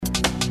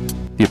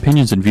The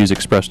opinions and views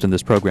expressed in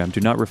this program do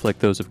not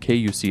reflect those of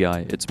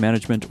KUCI, its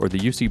management, or the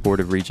UC Board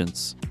of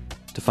Regents.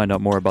 To find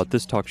out more about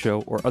this talk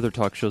show or other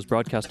talk shows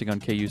broadcasting on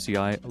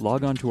KUCI,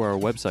 log on to our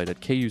website at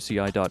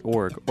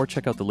kuci.org or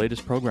check out the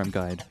latest program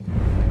guide.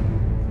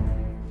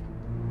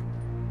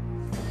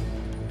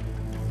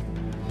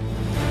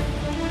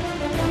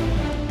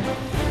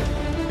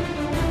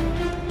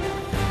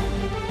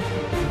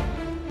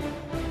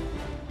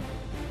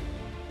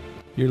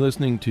 You're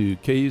listening to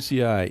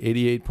KUCI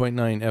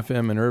 88.9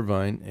 FM in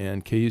Irvine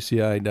and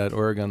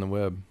KUCI.org on the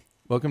web.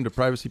 Welcome to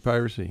Privacy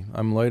Piracy.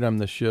 I'm Lloyd, I'm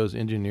the show's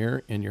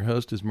engineer, and your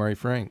host is Mari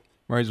Frank.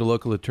 Mari's a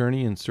local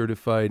attorney and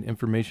certified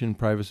information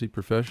privacy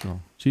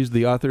professional. She's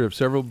the author of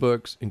several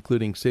books,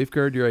 including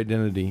Safeguard Your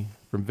Identity,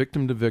 From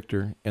Victim to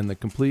Victor, and The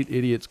Complete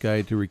Idiot's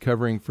Guide to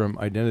Recovering from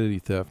Identity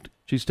Theft.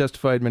 She's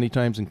testified many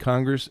times in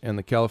Congress and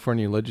the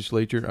California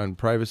legislature on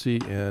privacy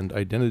and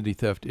identity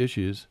theft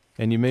issues.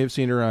 And you may have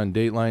seen her on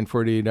Dateline,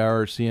 48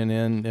 Hour,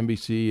 CNN,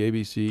 NBC,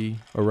 ABC,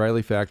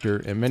 O'Reilly Factor,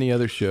 and many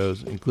other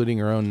shows, including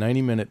her own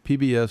 90-minute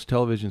PBS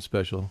television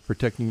special,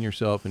 Protecting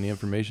Yourself in the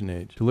Information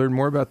Age. To learn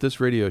more about this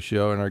radio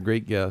show and our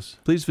great guests,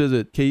 please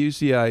visit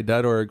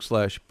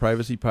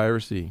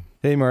kuci.org/privacypiracy.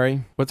 Hey,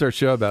 Mari, what's our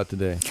show about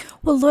today?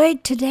 Well,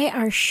 Lloyd, today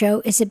our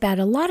show is about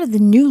a lot of the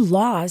new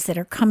laws that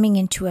are coming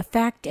into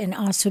effect and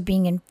also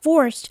being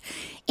enforced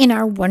in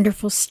our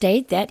wonderful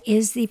state that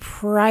is the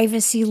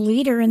privacy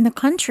leader in the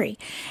country.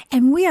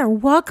 And we are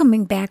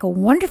welcoming back a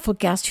wonderful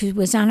guest who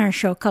was on our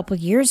show a couple of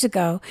years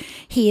ago.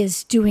 He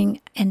is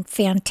doing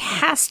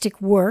fantastic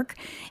work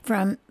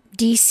from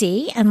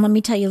D.C. And let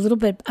me tell you a little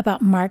bit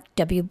about Mark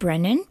W.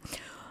 Brennan,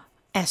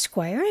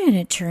 Esquire, an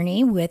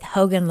attorney with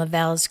Hogan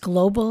Lovells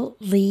Global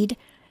Lead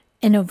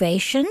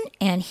Innovation,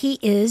 and he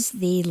is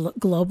the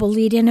Global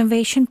Lead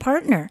Innovation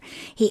Partner.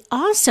 He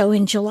also,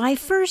 in July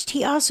 1st,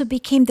 he also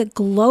became the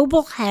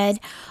global head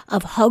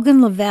of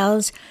Hogan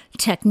Lovells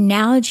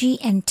Technology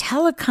and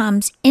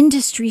Telecoms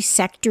Industry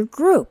Sector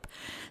Group.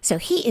 So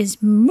he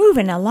is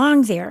moving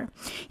along there.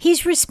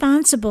 He's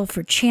responsible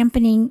for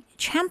championing,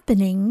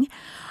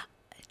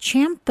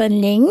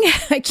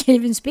 I can't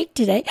even speak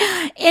today,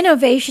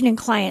 innovation in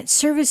client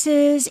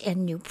services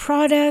and new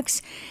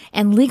products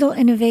and legal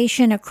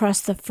innovation across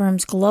the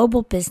firm's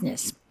global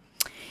business.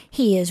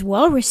 He is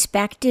well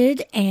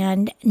respected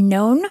and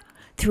known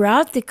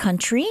throughout the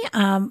country.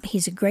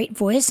 He's a great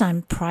voice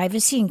on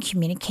privacy and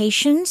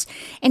communications,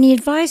 and he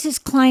advises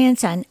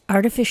clients on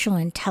artificial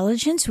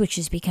intelligence, which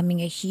is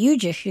becoming a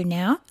huge issue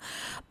now,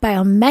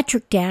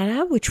 biometric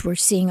data, which we're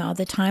seeing all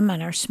the time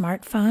on our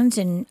smartphones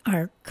and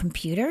our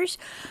computers,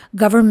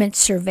 government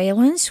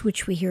surveillance,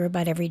 which we hear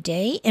about every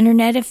day,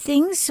 Internet of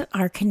Things,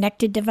 our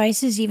connected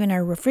devices, even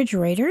our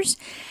refrigerators,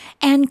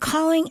 and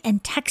calling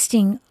and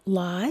texting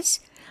laws,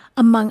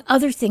 among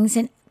other things,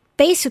 and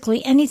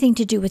basically anything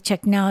to do with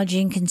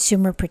technology and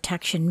consumer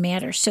protection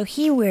matters. So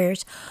he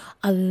wears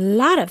a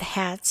lot of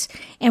hats,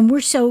 and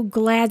we're so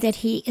glad that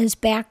he is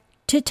back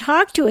to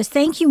talk to us.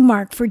 Thank you,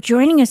 Mark, for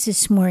joining us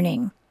this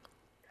morning.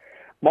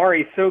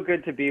 Mari, so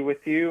good to be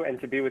with you and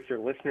to be with your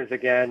listeners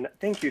again.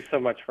 Thank you so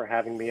much for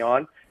having me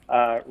on.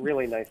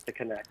 Really nice to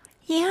connect.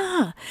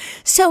 Yeah.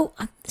 So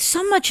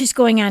much is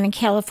going on in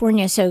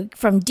California. So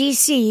from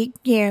D.C.,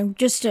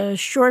 just a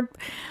short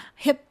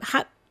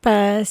hop,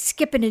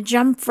 skip and a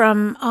jump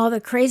from all the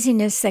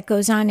craziness that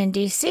goes on in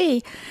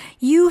D.C.,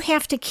 you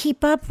have to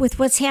keep up with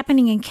what's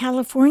happening in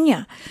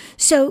California.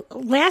 So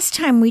last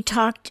time we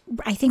talked,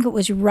 I think it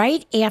was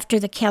right after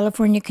the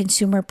California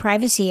Consumer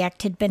Privacy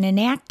Act had been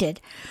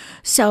enacted.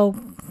 So,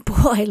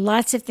 boy,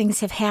 lots of things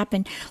have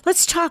happened.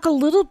 Let's talk a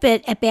little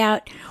bit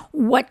about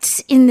what's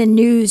in the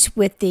news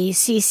with the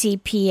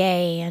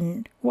CCPA,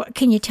 and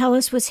can you tell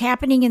us what's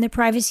happening in the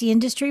privacy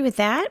industry with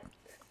that?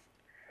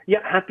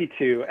 Yeah, happy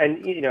to.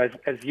 And,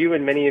 as you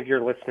and many of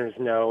your listeners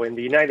know, in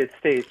the United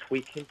States,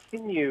 we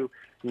continue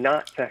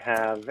not to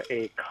have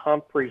a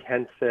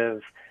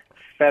comprehensive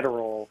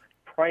federal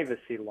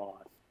privacy law.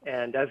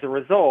 And as a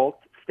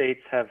result,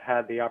 states have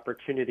had the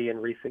opportunity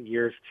in recent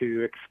years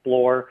to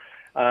explore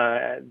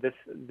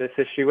this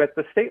issue at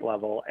the state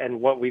level. And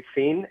what we've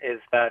seen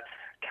is that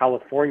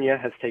California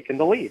has taken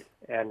the lead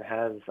and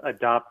has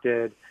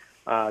adopted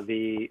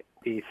the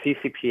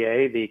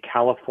CCPA, the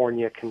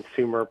California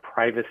Consumer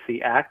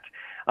Privacy Act.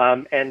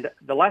 And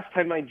the last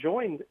time I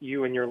joined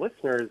you and your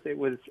listeners, it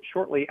was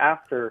shortly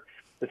after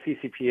the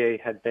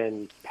CCPA had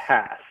been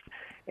passed.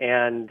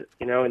 And,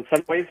 in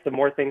some ways, the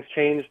more things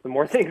change, the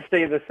more things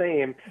stay the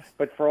same.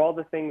 But for all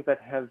the things that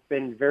have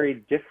been very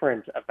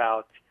different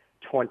about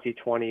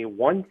 2020,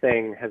 one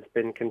thing has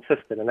been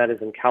consistent, and that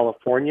is in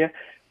California,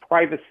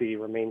 privacy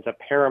remains a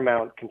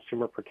paramount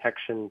consumer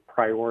protection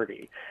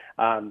priority.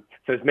 So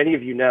as many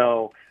of you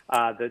know,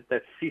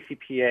 the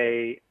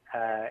CCPA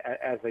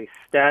as a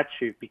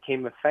statute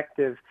became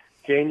effective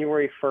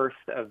January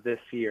 1st of this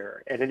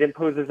year, and it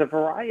imposes a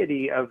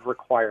variety of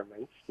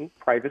requirements in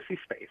privacy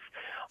space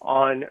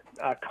on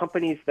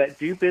companies that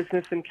do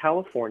business in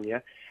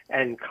California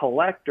and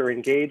collect or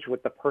engage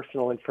with the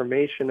personal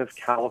information of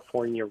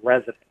California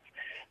residents.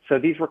 So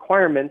these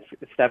requirements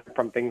stem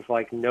from things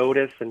like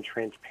notice and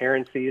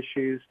transparency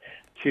issues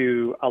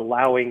to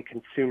allowing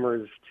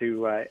consumers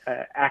to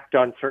act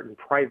on certain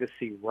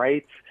privacy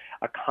rights,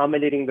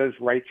 accommodating those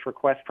rights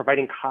requests,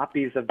 providing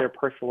copies of their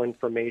personal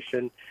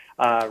information,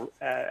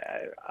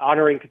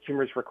 honoring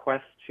consumers'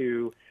 requests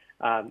to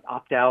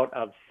opt out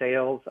of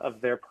sales of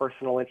their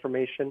personal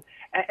information,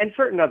 and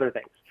certain other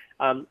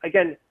things.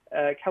 Again,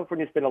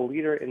 California has been a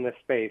leader in this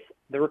space.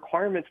 The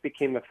requirements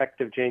became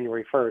effective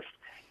January 1st,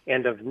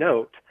 and of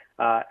note,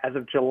 as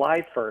of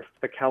July 1st,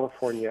 the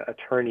California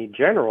Attorney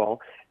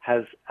General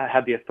has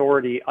had the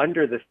authority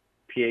under this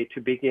PA to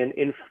begin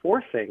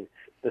enforcing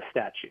the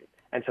statute.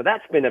 And so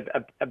that's been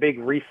a big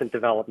recent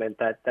development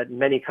that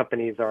many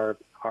companies are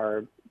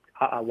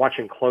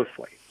watching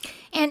closely.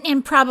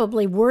 And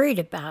probably worried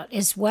about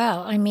as well.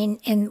 I mean,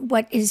 and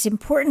what is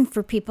important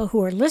for people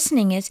who are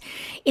listening is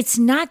it's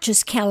not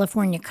just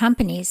California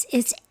companies,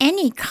 it's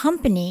any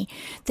company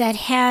that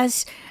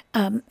has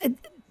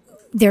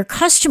their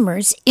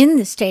customers in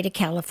the state of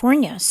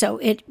California. So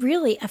it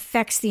really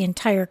affects the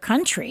entire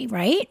country,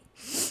 right?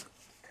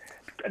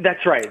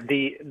 That's right.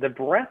 The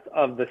breadth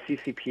of the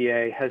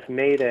CCPA has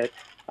made it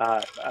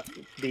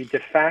the de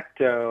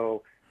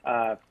facto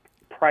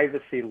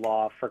privacy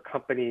law for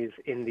companies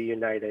in the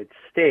United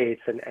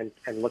States and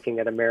looking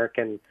at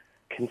American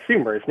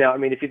consumers. Now, I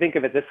mean, if you think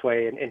of it this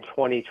way, in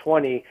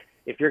 2020,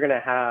 if you're going to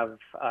have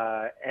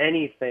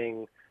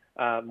anything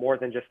more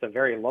than just a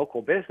very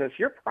local business,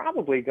 you're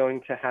probably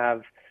going to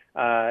have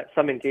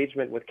some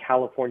engagement with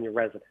California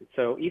residents.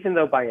 So even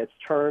though by its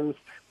terms,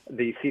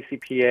 the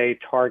CCPA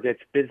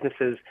targets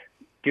businesses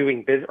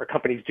doing business or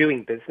companies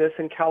doing business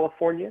in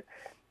California,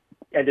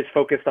 and is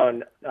focused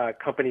on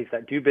companies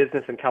that do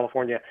business in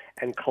California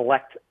and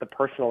collect the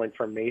personal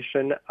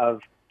information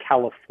of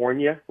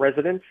California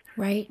residents.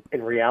 Right.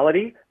 In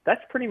reality,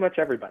 that's pretty much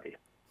everybody.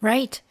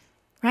 Right.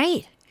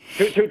 Right.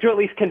 To at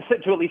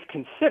least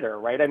consider,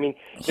 right? I mean,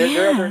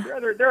 there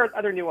are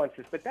other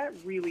nuances, but that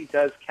really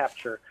does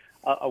capture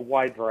a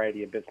wide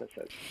variety of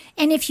businesses.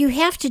 And if you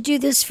have to do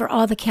this for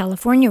all the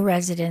California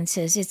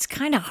residences, it's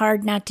kind of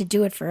hard not to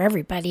do it for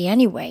everybody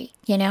anyway.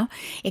 You know,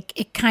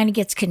 it kind of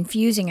gets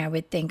confusing, I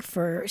would think.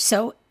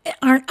 So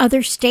aren't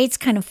other states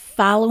kind of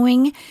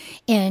following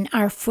in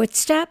our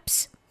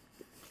footsteps?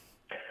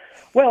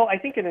 Well, I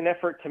think in an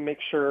effort to make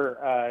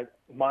sure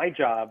my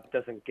job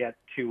doesn't get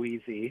too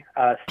easy,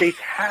 states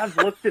have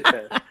looked at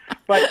this,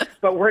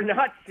 but we're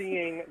not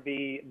seeing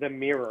the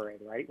mirroring,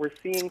 right? We're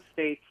seeing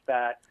states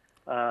that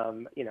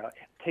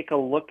take a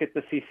look at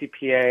the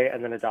CCPA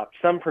and then adopt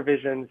some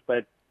provisions,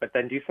 but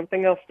then do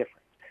something else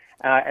different.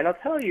 And I'll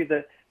tell you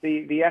that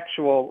the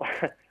actual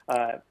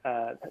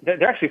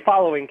they're actually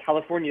following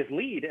California's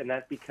lead, and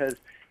that's because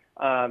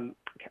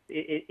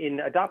in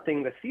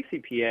adopting the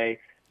CCPA,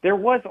 there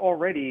was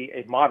already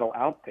a model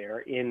out there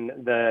in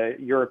the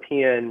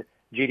European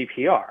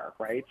GDPR,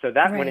 right? So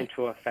that went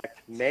into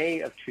effect May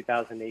of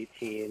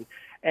 2018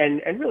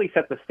 and really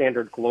set the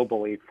standard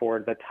globally for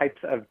the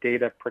types of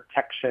data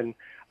protection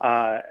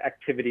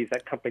activities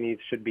that companies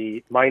should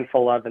be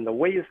mindful of and the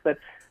ways that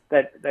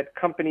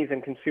companies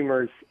and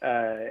consumers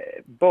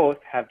both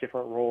have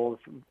different roles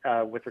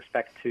with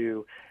respect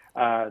to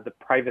the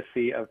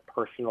privacy of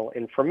personal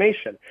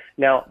information.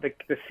 Now, the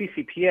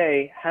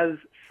CCPA has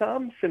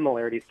some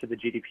similarities to the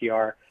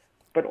GDPR,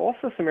 but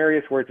also some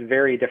areas where it's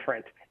very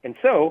different. And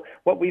so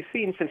what we've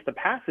seen since the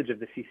passage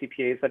of the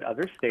CCPA is that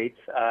other states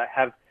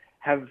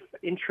have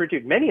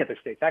introduced, many other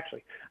states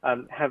actually,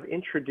 have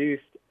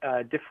introduced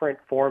different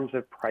forms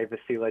of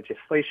privacy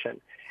legislation.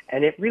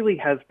 And it really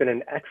has been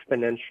an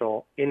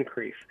exponential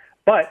increase.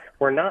 But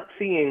we're not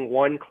seeing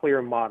one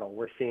clear model.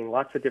 We're seeing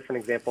lots of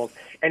different examples.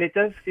 And it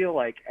does feel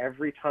like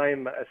every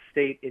time a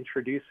state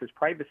introduces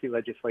privacy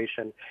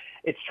legislation,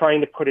 it's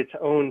trying to put its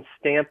own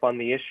stamp on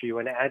the issue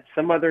and add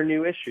some other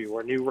new issue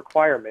or new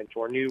requirement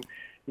or new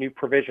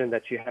provision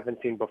that you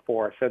haven't seen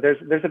before. So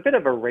there's a bit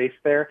of a race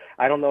there.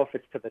 I don't know if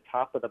it's to the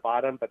top or the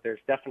bottom, but there's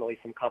definitely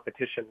some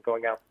competition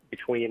going out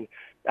between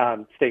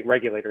state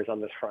regulators on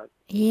this front.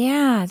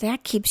 Yeah,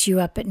 that keeps you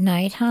up at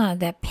night, huh?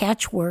 That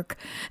patchwork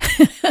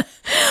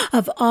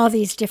of all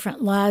these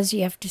different laws.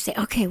 You have to say,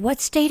 okay, what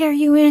state are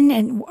you in,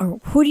 and or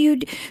who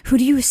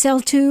do you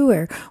sell to,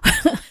 or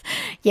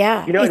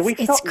yeah,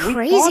 it's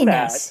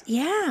craziness.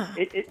 Yeah,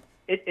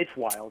 it's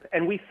wild,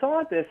 and we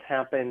saw this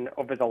happen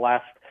over the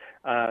last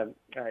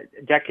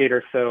decade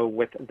or so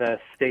with the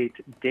state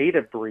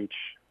data breach.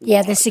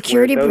 Yeah, the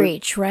security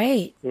breach,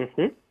 right?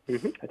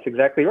 Mm-hmm. That's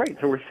exactly right.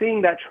 So we're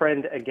seeing that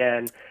trend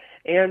again,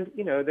 and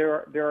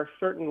there are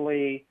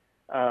certainly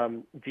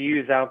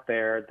views out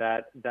there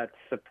that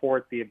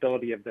support the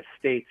ability of the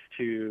states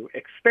to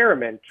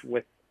experiment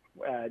with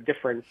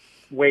different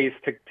ways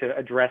to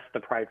address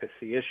the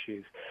privacy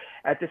issues.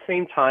 At the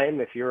same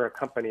time, if you're a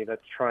company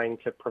that's trying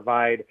to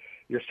provide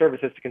your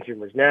services to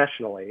consumers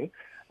nationally,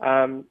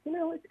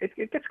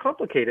 it gets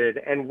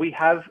complicated, and we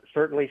have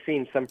certainly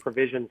seen some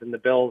provisions in the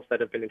bills that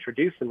have been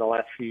introduced in the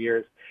last few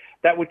years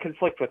that would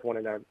conflict with one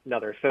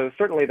another. So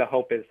certainly the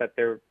hope is that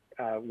there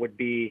would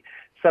be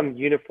some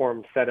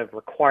uniform set of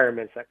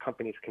requirements that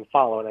companies can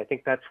follow. And I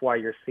think that's why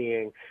you're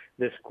seeing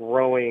this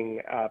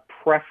growing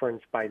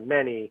preference by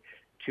many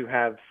to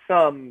have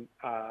some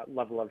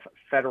level of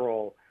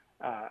federal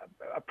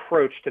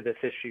approach to this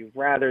issue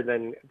rather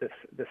than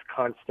this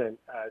constant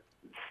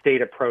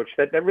state approach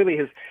that really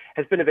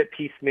has been a bit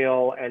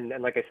piecemeal. And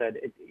like I said,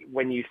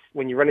 when you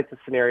run into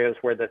scenarios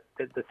where the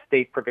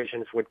state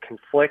provisions would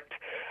conflict,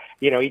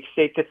 each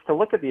state gets to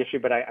look at the issue,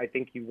 but I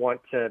think you want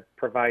to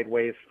provide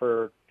ways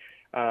for,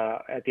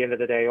 at the end of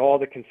the day, all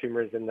the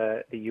consumers in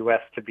the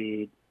U.S. to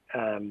be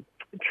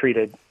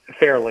treated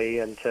fairly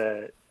and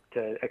to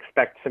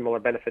expect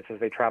similar benefits as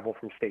they travel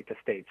from state to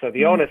state. So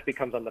the onus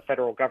becomes on the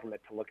federal government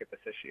to look at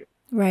this issue.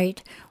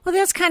 Right. Well,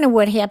 that's kind of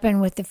what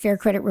happened with the Fair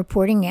Credit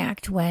Reporting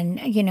Act when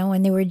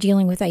they were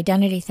dealing with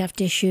identity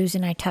theft issues.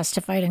 And I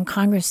testified in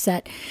Congress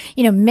that,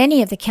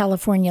 many of the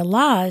California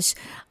laws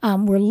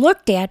were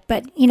looked at,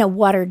 but,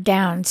 watered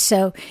down.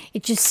 So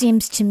it just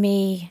seems to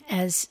me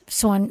as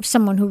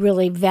someone who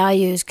really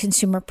values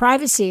consumer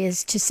privacy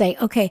is to say,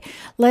 okay,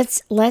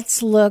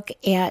 let's look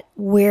at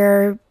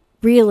where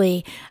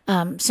really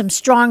some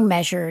strong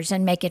measures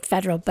and make it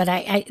federal. But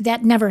I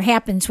that never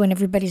happens when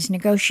everybody's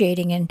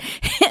negotiating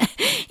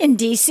in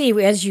D.C.,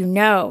 as you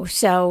know.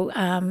 So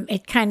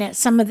it kind of,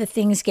 some of the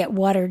things get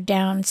watered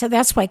down. So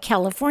that's why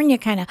California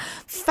kind of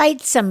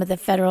fights some of the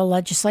federal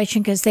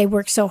legislation, because they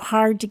work so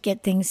hard to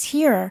get things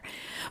here.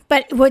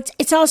 But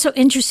it's also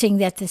interesting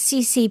that the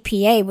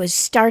CCPA was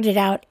started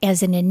out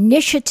as an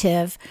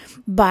initiative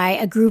by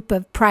a group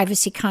of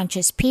privacy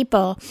conscious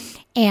people,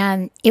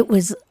 and it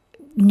was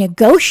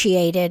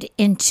negotiated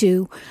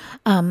into,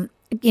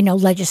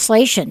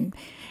 legislation.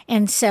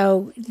 And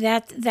so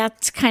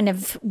that's kind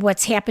of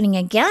what's happening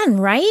again,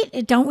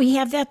 right? Don't we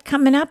have that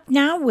coming up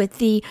now with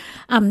the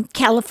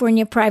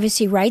California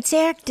Privacy Rights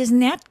Act?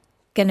 Isn't that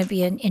going to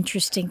be an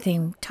interesting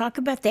thing? Talk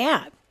about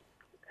that.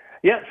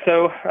 Yeah,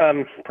 so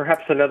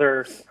perhaps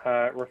another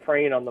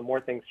refrain on the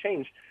more things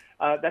change.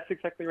 That's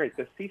exactly right.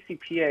 The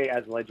CCPA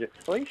as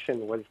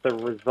legislation was the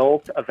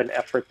result of an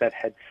effort that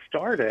had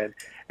started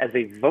as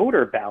a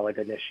voter ballot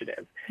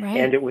initiative. Right.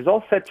 And it was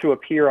all set to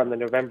appear on the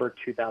November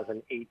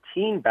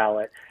 2018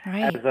 ballot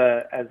right. as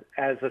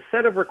a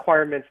set of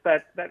requirements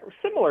that were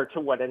similar to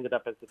what ended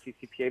up as the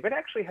CCPA, but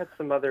actually had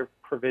some other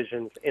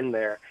provisions in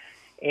there.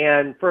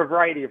 And for a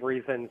variety of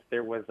reasons,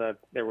 there was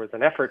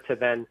an effort to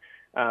then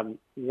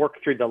work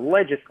through the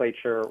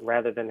legislature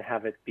rather than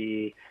have it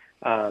be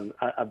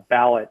a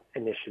ballot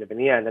initiative in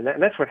the end. And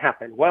that's what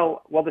happened.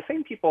 Well, the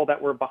same people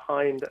that were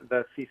behind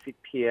the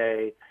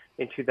CCPA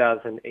in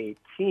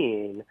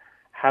 2018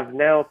 have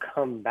now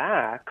come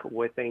back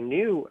with a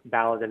new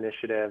ballot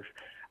initiative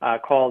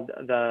called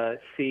the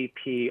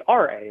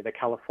CPRA, the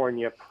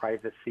California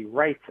Privacy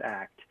Rights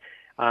Act.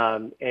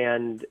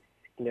 And,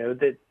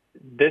 that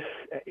this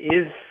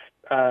is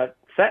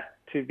set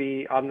to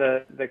be on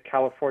the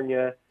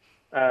California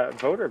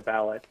voter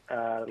ballot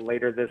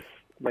later this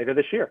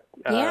year.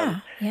 Yeah.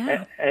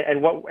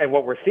 And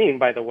what we're seeing,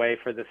 by the way,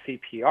 for the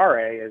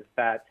CPRA is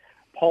that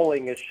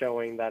polling is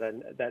showing that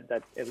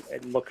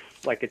it looks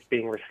like it's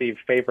being received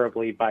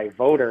favorably by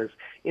voters.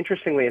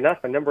 Interestingly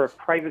enough, a number of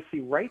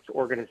privacy rights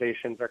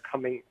organizations are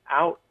coming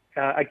out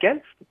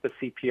against the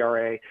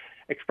CPRA,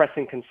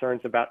 expressing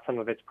concerns about some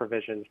of its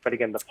provisions. But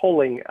again, the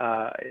polling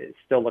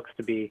still looks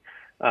to be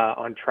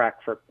on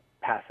track for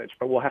passage.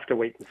 But we'll have to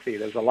wait and see.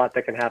 There's a lot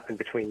that can happen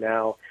between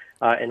now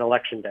and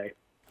Election Day.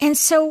 And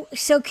so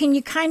can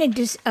you kind of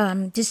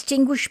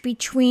distinguish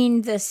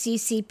between the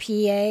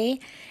CCPA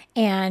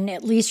and,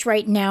 at least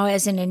right now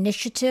as an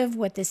initiative,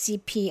 what the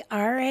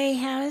CPRA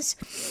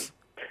has?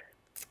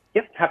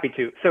 Yep, happy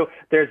to. So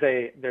there's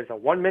a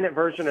 1-minute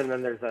version, and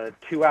then there's a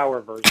 2-hour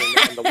version.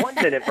 And the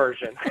 1-minute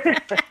version,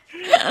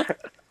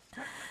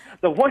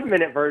 the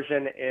 1-minute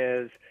version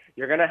is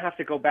you're going to have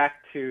to go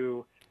back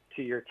to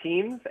your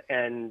teams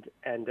and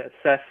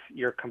assess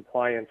your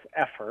compliance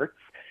efforts.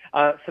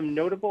 Some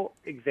notable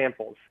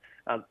examples.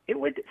 It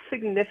would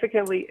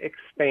significantly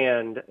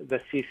expand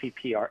the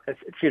CCPA.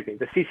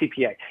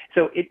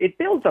 So it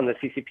builds on the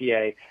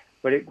CCPA,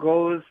 but it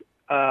goes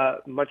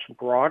much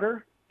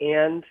broader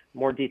and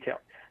more detailed.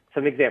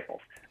 Some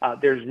examples.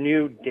 There's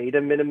new data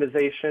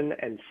minimization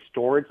and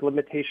storage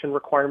limitation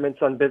requirements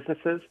on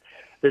businesses.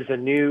 There's a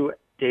new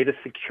data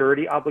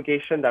security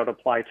obligation that would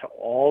apply to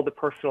all the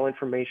personal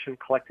information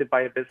collected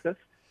by a business.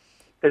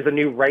 There's a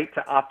new right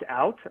to opt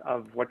out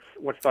of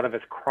what's thought of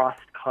as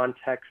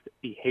cross-context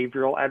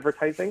behavioral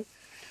advertising.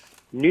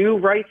 New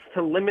rights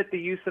to limit the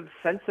use of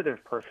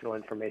sensitive personal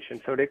information,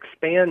 so to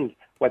expand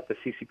what the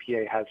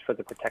CCPA has for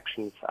the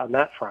protections on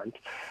that front.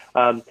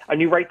 A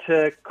new right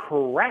to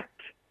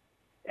correct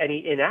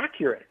any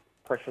inaccurate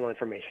personal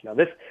information. Now,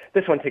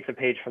 this one takes a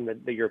page from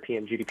the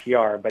European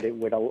GDPR, but it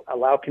would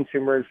allow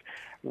consumers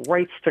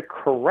rights to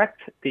correct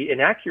the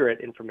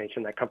inaccurate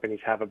information that companies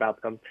have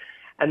about them.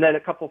 And then a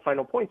couple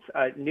final points,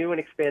 new and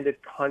expanded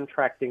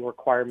contracting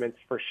requirements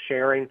for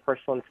sharing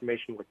personal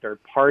information with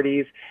third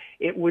parties.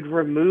 It would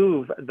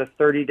remove the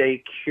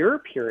 30-day cure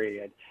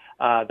period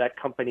that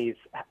companies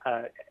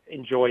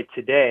enjoy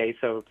today.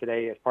 So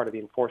today, as part of the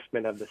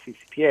enforcement of the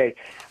CCPA,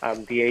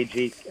 the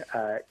AG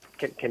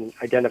can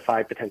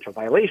identify potential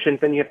violations,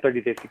 and you have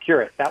 30 days to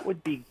cure it. That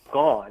would be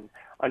gone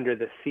under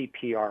the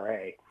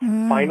CPRA.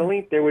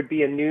 Finally, there would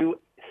be a new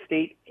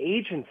state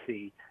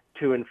agency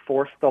to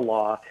enforce the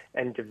law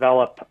and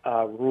develop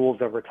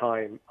rules over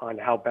time on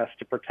how best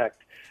to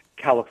protect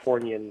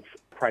Californians'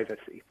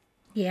 privacy.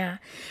 Yeah,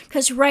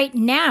 because right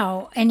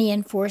now, any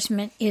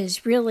enforcement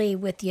is really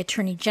with the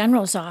Attorney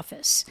General's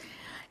office.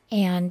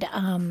 And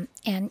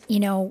you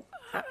know,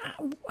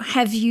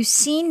 have you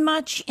seen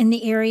much in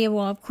the area?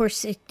 Well, of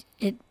course,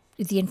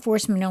 the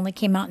enforcement only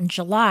came out in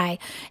July,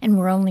 and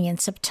we're only in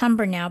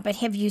September now. But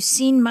have you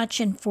seen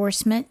much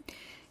enforcement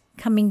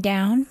coming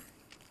down?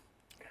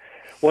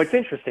 Well, it's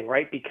interesting,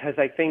 right? Because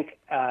I think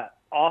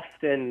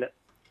often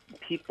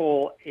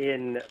people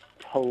in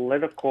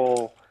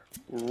political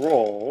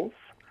roles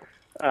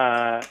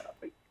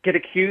get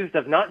accused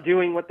of not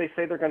doing what they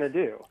say they're going to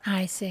do.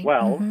 I see.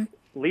 Well,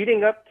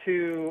 leading up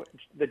to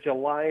the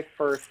July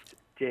 1st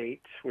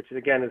date, which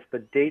again is the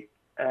date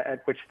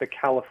at which the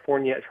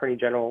California Attorney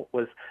General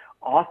was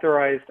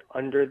authorized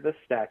under the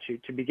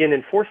statute to begin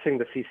enforcing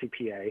the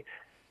CCPA,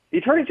 the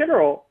Attorney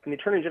General and the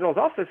Attorney General's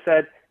office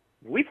said,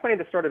 we plan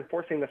to start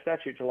enforcing the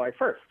statute July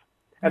 1st.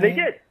 And they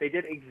did. They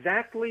did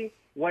exactly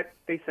what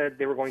they said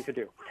they were going to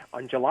do.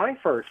 On July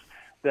 1st,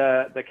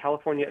 the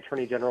California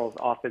Attorney General's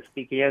office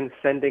began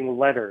sending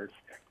letters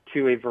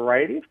to a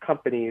variety of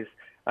companies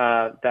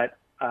that,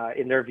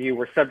 in their view,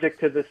 were subject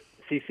to the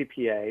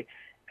CCPA,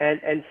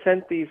 and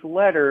sent these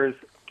letters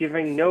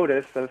giving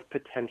notice of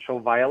potential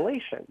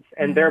violations,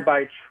 and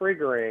thereby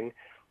triggering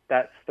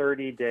that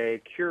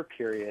 30-day cure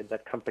period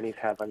that companies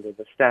have under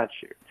the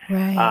statute.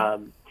 Right.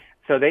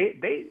 So they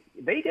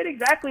did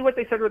exactly what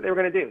they said what they were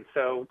going to do.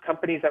 So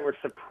companies that were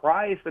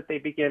surprised that they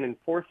began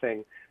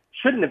enforcing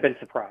shouldn't have been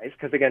surprised,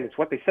 because again, it's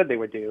what they said they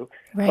would do.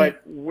 Right.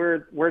 But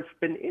where it's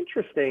been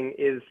interesting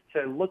is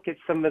to look at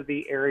some of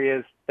the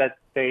areas that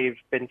they've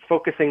been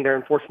focusing their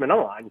enforcement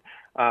on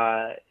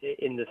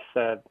in this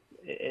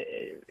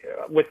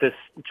with this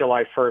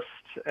July 1st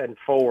and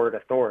forward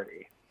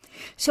authority.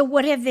 So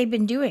what have they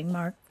been doing,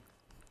 Mark?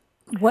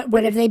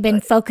 What have they been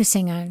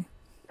focusing on?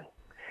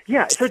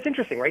 Yeah, so it's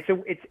interesting, right?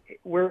 So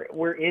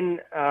we're in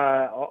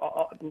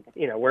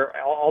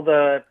where all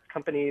the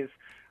companies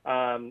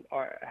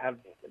have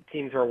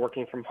teams who are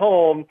working from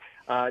home.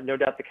 No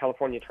doubt the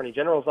California Attorney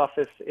General's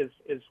office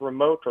is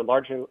remote, or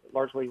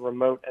largely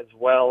remote as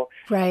well.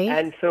 Right.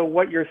 And so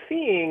what you're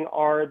seeing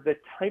are the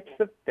types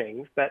of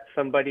things that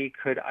somebody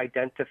could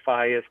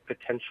identify as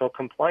potential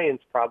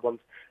compliance problems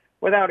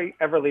without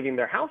ever leaving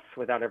their house,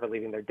 without ever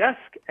leaving their desk,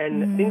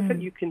 and things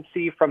that you can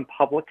see from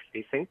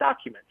public-facing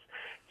documents.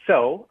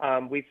 So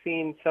we've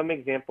seen some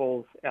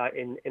examples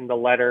in the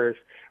letters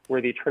where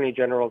the Attorney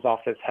General's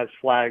office has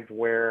flagged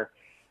where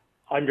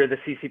under the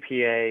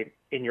CCPA,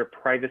 in your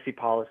privacy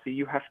policy,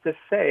 you have to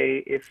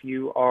say if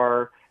you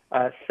are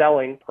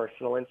selling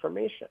personal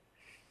information.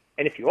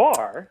 And if you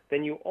are,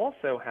 then you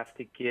also have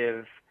to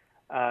give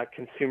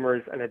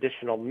consumers an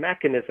additional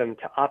mechanism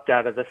to opt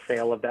out of the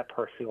sale of that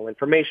personal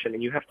information.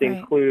 And you have to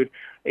include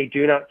a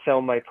do not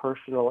sell my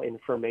personal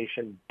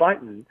information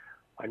button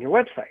on your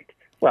website.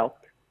 Well,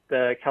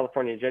 the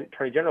California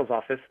Attorney General's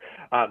office,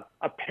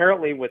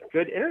 apparently with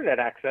good internet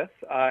access,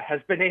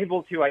 has been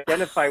able to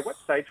identify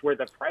websites where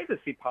the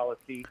privacy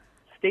policy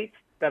states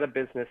that a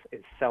business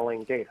is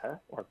selling data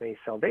or may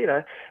sell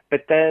data,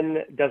 but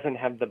then doesn't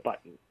have the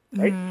button,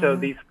 right? So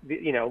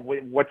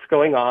what's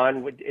going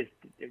on? Is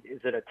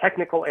it a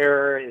technical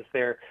error? Is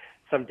there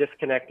some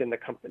disconnect in the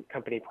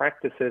company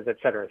practices, et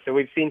cetera? So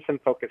we've seen some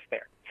focus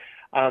there.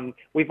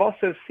 We've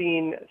also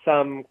seen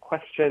some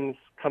questions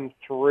come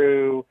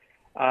through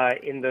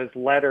in those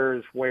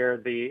letters where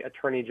the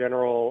Attorney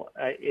General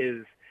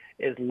is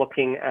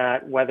looking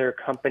at whether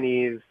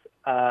companies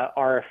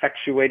are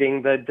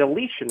effectuating the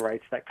deletion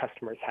rights that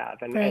customers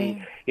have,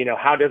 and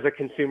how does a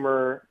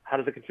consumer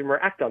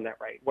act on that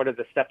right? What are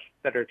the steps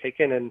that are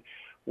taken, and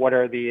what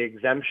are the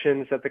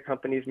exemptions that the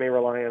companies may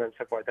rely on, and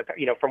so forth?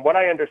 From what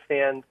I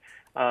understand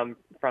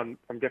from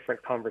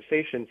different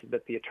conversations,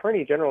 that the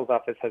Attorney General's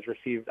office has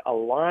received a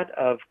lot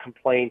of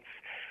complaints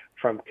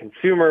from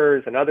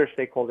consumers and other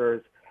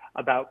stakeholders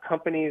about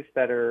companies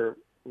that are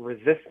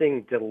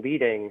resisting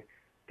deleting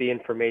the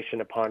information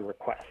upon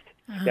request.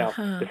 Now,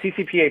 the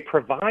CCPA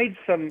provides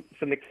some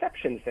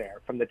exceptions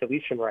there from the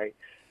deletion right,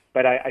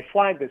 but I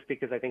flag this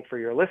because I think for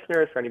your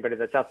listeners, for anybody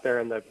that's out there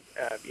in the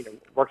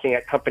working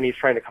at companies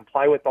trying to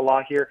comply with the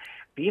law here,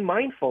 be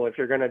mindful if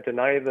you're going to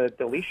deny the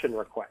deletion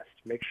request.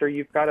 Make sure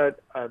you've got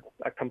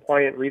a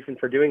compliant reason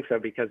for doing so,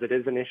 because it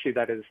is an issue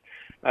that is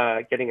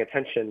getting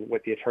attention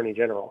with the Attorney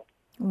General.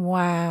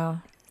 Wow.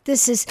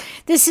 This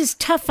is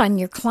tough on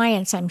your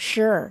clients, I'm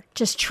sure,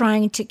 just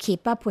trying to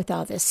keep up with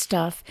all this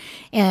stuff.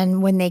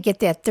 And when they get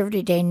that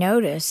 30-day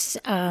notice,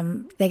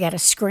 they got to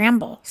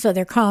scramble. So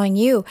they're calling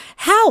you,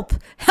 help.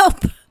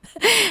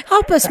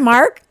 Help us,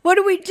 Mark. What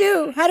do we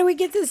do? How do we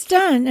get this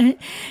done?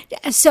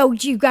 So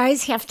do you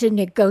guys have to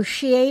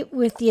negotiate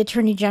with the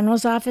Attorney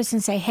General's office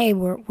and say, hey,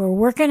 we're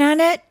working on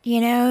it,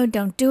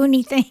 don't do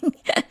anything.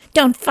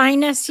 Don't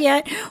fine us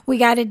yet. We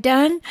got it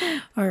done?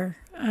 Or,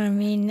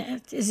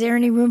 is there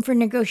any room for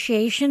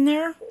negotiation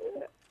there?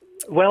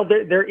 Well,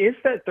 there is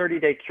that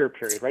 30-day cure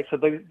period, right? So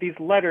these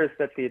letters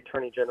that the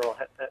Attorney General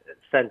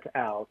sent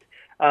out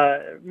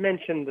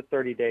mention the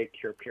 30-day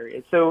cure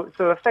period. So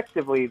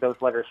effectively, those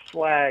letters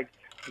flag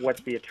what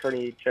the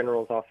Attorney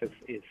General's office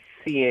is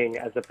seeing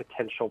as a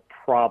potential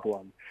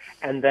problem.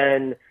 And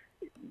then,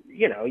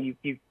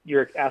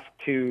 you're asked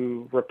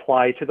to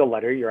reply to the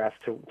letter. You're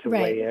asked to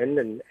weigh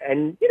in.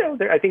 And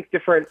I think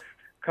different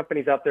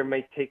companies out there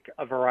may take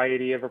a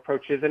variety of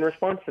approaches in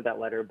response to that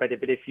letter. But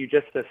if you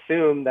just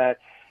assume that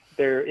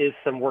there is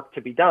some work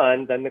to be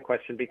done, then the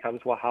question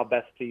becomes, well, how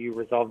best do you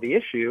resolve the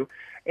issue?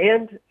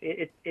 And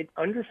it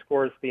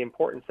underscores the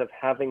importance of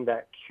having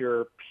that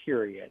cure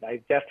period.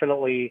 I've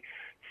definitely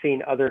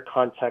seen other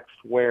contexts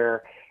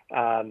where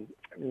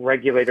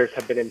regulators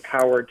have been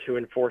empowered to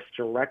enforce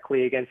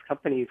directly against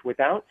companies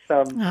without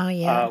some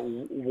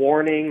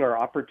warning or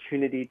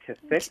opportunity to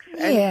fix.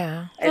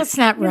 That's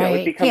not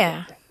right. It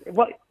becomes,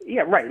 right.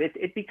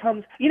 It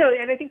becomes,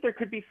 and I think there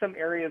could be some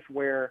areas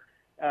where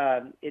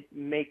it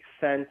makes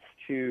sense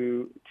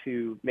to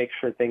make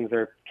sure things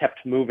are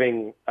kept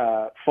moving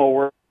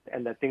forward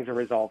and that things are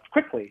resolved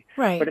quickly.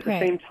 Right. But at the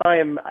same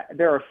time,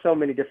 there are so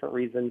many different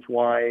reasons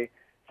why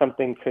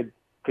something could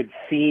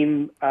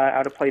seem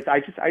out of place. I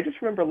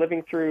just remember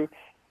living through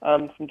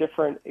some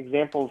different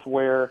examples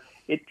where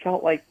it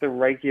felt like the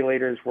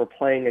regulators were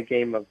playing a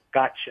game of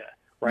gotcha,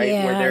 right?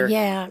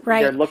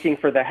 They're looking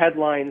for the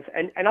headlines.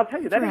 And I'll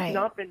tell you, that has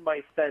not been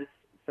my sense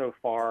so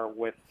far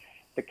with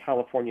the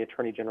California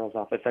Attorney General's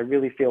office. I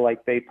really feel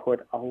like they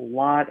put a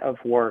lot of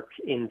work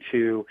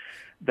into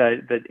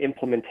the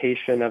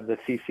implementation of the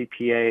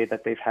CCPA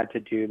that they've had to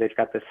do. They've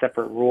got the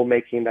separate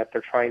rulemaking that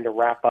they're trying to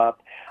wrap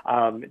up.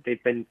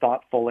 They've been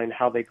thoughtful in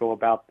how they go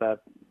about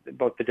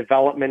both the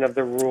development of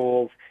the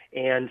rules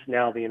and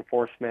now the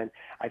enforcement.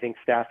 I think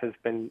staff has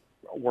been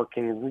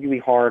working really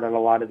hard on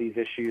a lot of these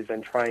issues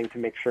and trying to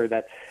make sure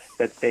that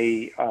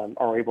they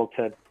are able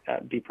to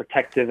be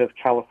protective of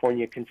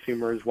California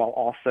consumers while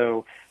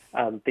also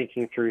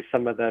thinking through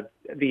some of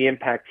the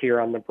impact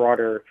here on the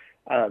broader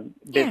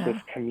business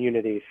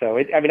community.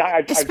 So,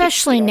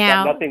 especially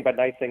now, I've got nothing but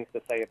nice things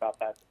to say about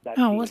that.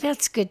 Well,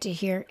 that's good to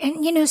hear.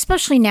 And,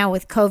 especially now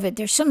with COVID,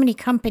 there's so many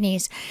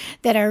companies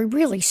that are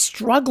really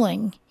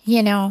struggling,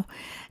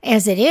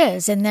 as it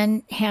is, and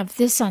then have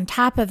this on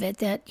top of it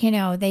that,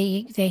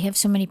 they have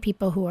so many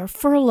people who are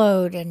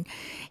furloughed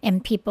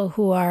and people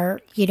who are,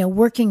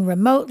 working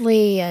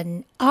remotely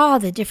and all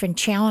the different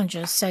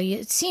challenges. So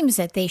it seems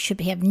that they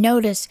should have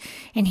notice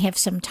and have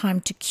some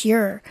time to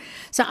cure.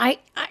 So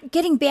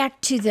getting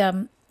back to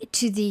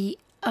the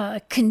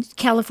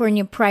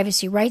California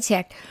Privacy Rights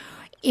Act,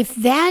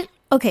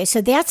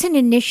 so that's an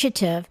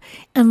initiative.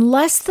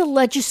 Unless the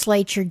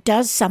legislature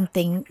does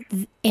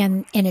something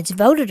and it's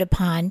voted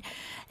upon,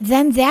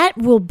 then that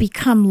will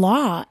become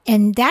law,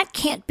 and that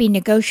can't be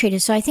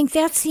negotiated. So I think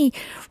that's the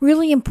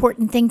really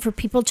important thing for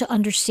people to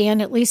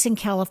understand, at least in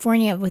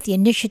California with the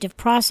initiative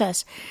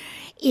process.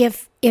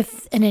 If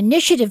an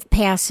initiative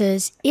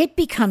passes, it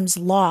becomes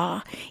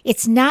law.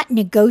 It's not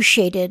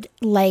negotiated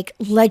like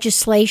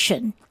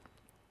legislation.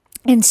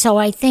 And so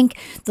I think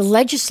the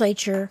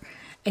legislature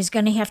is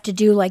going to have to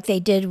do like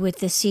they did with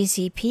the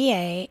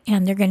CCPA,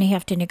 and they're going to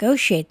have to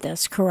negotiate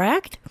this,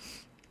 correct?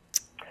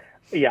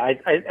 Yeah,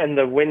 and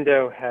the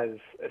window has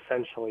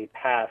essentially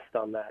passed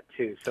on that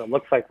too. So it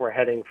looks like we're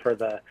heading for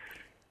the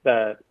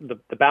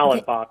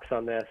ballot box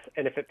on this.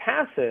 And if it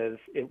passes,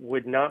 it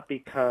would not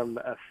become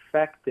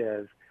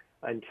effective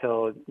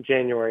until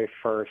January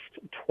 1st,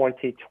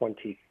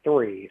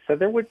 2023. So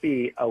there would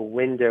be a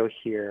window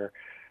here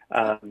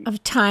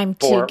of time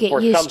to get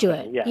used to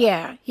it.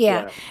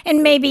 Yeah.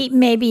 And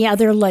maybe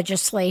other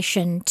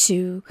legislation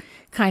to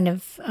kind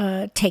of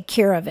take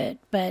care of it.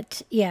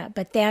 But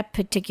that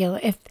particular,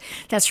 if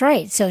that's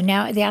right. So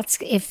now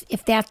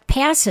if that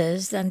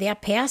passes, then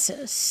that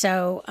passes.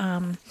 So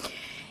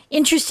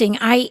interesting.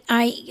 I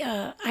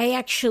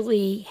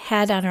actually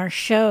had on our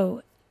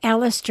show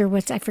Alistair,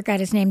 I forgot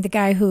his name, the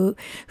guy who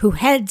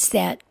heads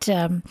that,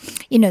 the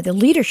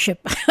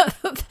leadership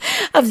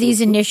of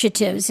these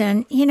initiatives.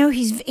 And,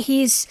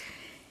 he's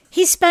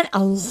spent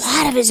a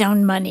lot of his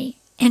own money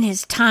and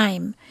his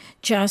time.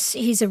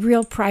 He's a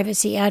real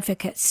privacy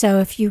advocate. So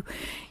if you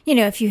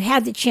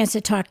had the chance to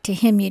talk to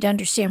him, you'd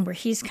understand where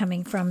he's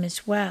coming from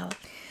as well.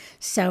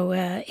 So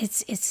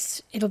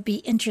it'll be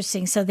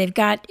interesting. So they've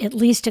got at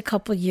least a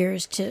couple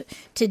years to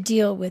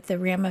deal with the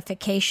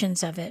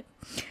ramifications of it.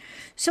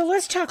 So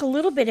let's talk a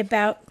little bit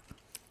about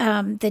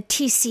the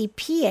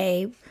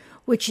TCPA,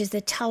 which is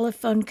the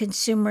Telephone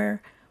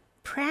Consumer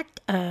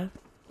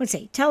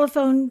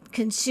Telephone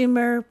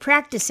Consumer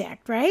Practice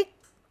Act, right?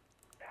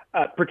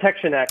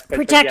 Protection Act.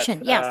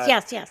 Protection.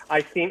 Yes.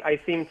 I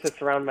seem to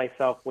surround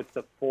myself with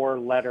the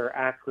 4-letter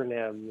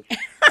acronyms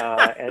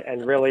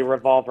and really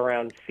revolve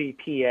around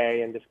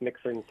CPA and just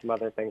mixing some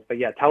other things. But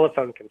yeah,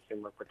 Telephone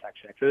Consumer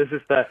Protection Act. So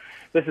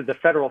this is the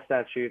federal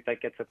statute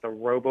that gets at the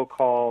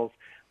robocalls,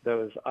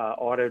 those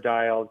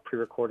auto-dialed,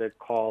 pre-recorded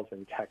calls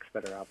and texts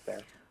that are out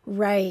there.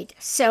 Right.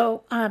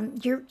 So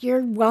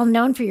you're well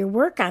known for your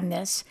work on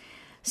this.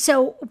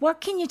 So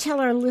what can you tell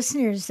our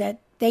listeners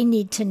that they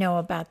need to know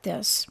about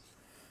this?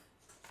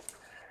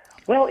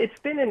 Well, it's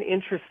been an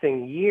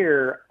interesting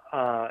year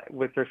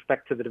with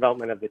respect to the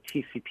development of the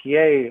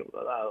TCPA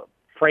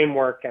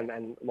framework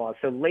and law.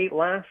 So late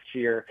last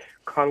year,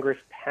 Congress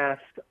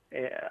passed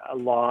a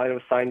law, it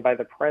was signed by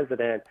the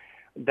president,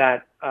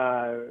 that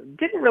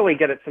didn't really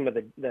get at some of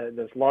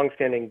those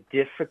longstanding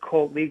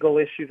difficult legal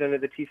issues under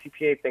the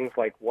TCPA, things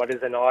like what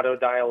is an auto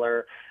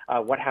dialer,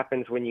 what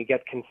happens when you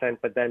get consent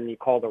but then you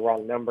call the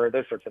wrong number,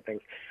 those sorts of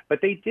things.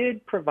 But they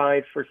did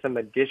provide for some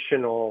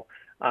additional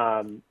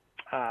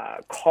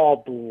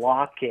call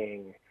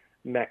blocking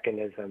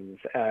mechanisms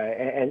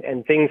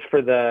and things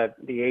for the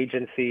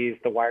agencies,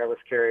 the wireless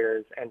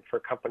carriers, and for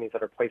companies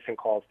that are placing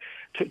calls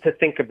to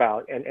think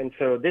about. And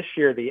so this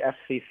year, the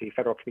FCC,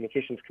 Federal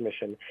Communications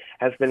Commission,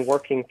 has been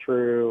working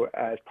through,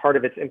 as part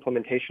of its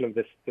implementation of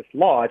this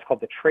law, it's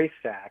called the TRACE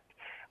Act,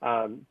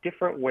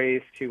 different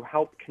ways to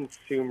help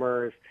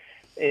consumers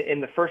in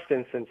the first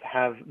instance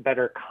have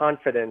better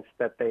confidence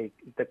that the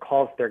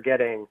calls they're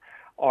getting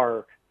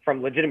are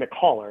from legitimate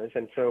callers,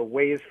 and so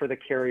ways for the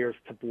carriers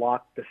to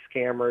block the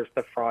scammers,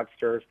 the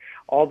fraudsters,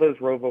 all those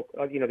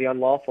the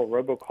unlawful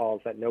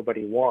robocalls that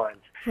nobody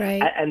wants.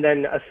 Right. And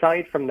then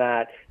aside from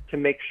that, to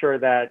make sure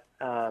that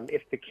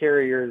if the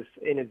carriers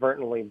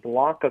inadvertently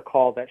block a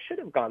call that should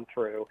have gone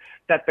through,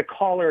 that the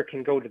caller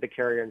can go to the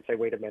carrier and say,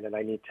 wait a minute,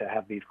 I need to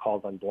have these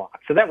calls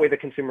unblocked. So that way the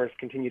consumers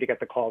continue to get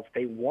the calls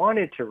they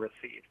wanted to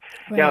receive.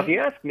 Right. Now, if you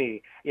ask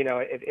me,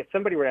 if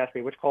somebody were to ask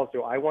me which calls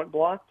do I want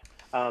blocked,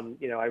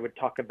 I would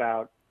talk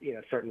about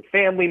certain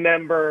family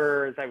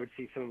members. I would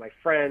see some of my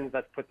friends.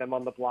 Let's put them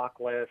on the block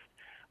list.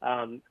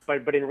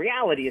 But in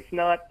reality, it's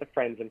not the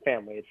friends and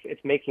family.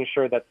 It's making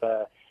sure that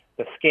the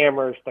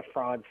scammers, the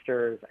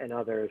fraudsters, and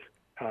others,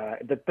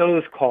 that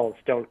those calls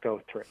don't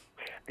go through.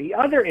 The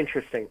other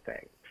interesting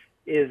thing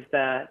is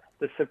that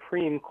the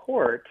Supreme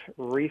Court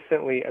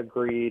recently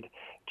agreed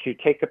to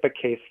take up a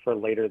case for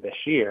later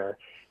this year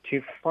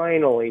to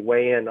finally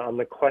weigh in on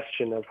the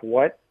question of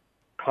what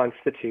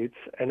constitutes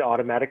an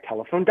automatic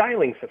telephone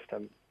dialing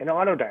system, an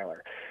auto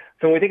dialer.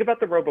 So when we think about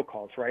the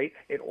robocalls, right,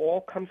 it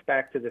all comes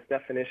back to this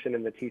definition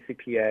in the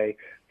TCPA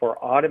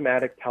for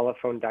automatic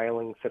telephone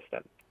dialing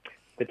system.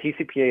 The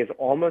TCPA is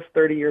almost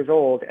 30 years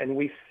old, and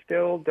we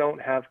still don't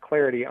have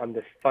clarity on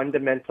this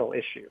fundamental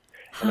issue.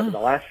 And over the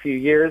last few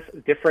years,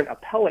 different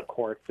appellate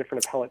courts,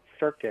 different appellate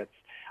circuits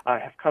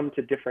have come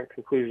to different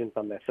conclusions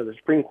on this. So the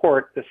Supreme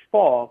Court this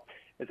fall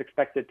is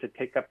expected to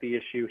take up the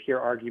issue, hear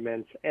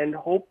arguments, and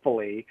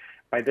hopefully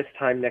by this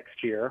time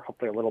next year,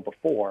 hopefully a little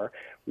before,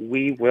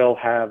 we will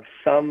have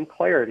some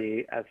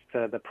clarity as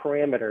to the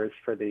parameters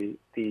for the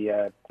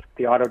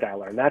auto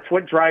dialer. And that's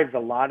what drives a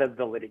lot of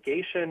the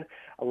litigation,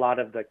 a lot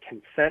of the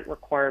consent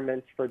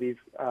requirements for these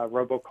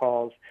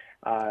robocalls,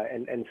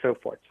 and so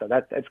forth. So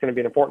it's going to be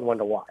an important one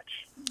to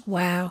watch.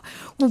 Wow.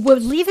 Well,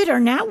 believe it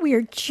or not, we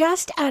are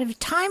just out of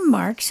time,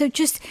 Mark. So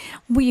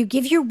will you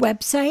give your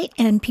website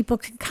and people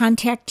can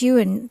contact you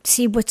and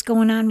see what's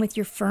going on with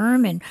your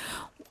firm and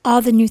all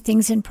the new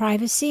things in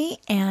privacy,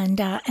 and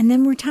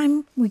then we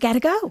got to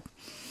go.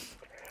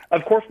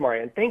 Of course,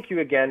 Marian. Thank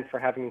you again for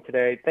having me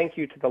today. Thank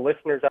you to the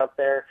listeners out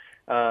there.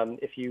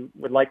 If you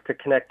would like to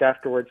connect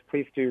afterwards,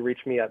 please do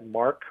reach me at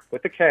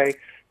mark.brennan,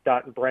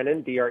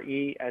 Brennan,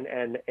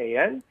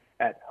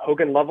 at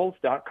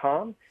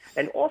hoganlovells.com.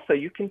 And also,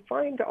 you can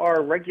find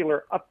our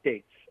regular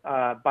updates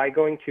by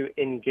going to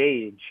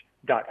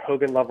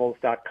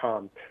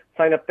engage.hoganlovells.com.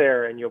 Sign up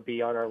there and you'll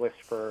be on our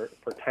list for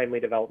timely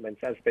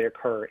developments as they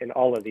occur in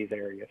all of these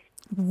areas.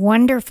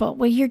 Wonderful.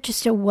 Well, you're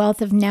just a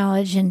wealth of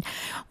knowledge, and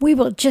we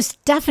will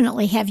just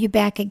definitely have you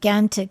back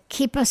again to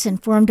keep us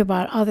informed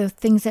about other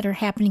things that are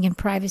happening in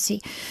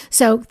privacy.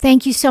 So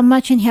thank you so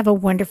much and have a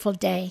wonderful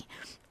day.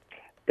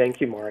 Thank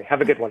you, Maury.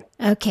 Have a good one.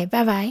 Okay,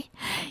 bye-bye.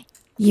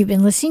 You've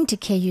been listening to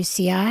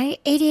KUCI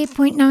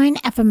 88.9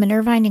 FM in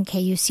Irvine and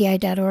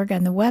KUCI.org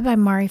on the web. I'm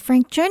Mari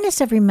Frank. Join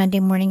us every Monday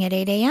morning at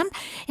 8 a.m.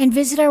 and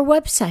visit our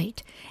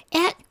website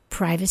at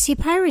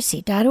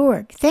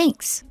privacypiracy.org.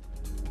 Thanks.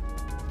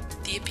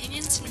 The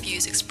opinions and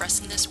views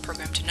expressed in this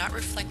program do not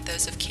reflect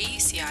those of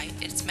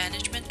KUCI, its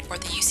management, or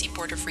the UC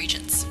Board of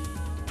Regents.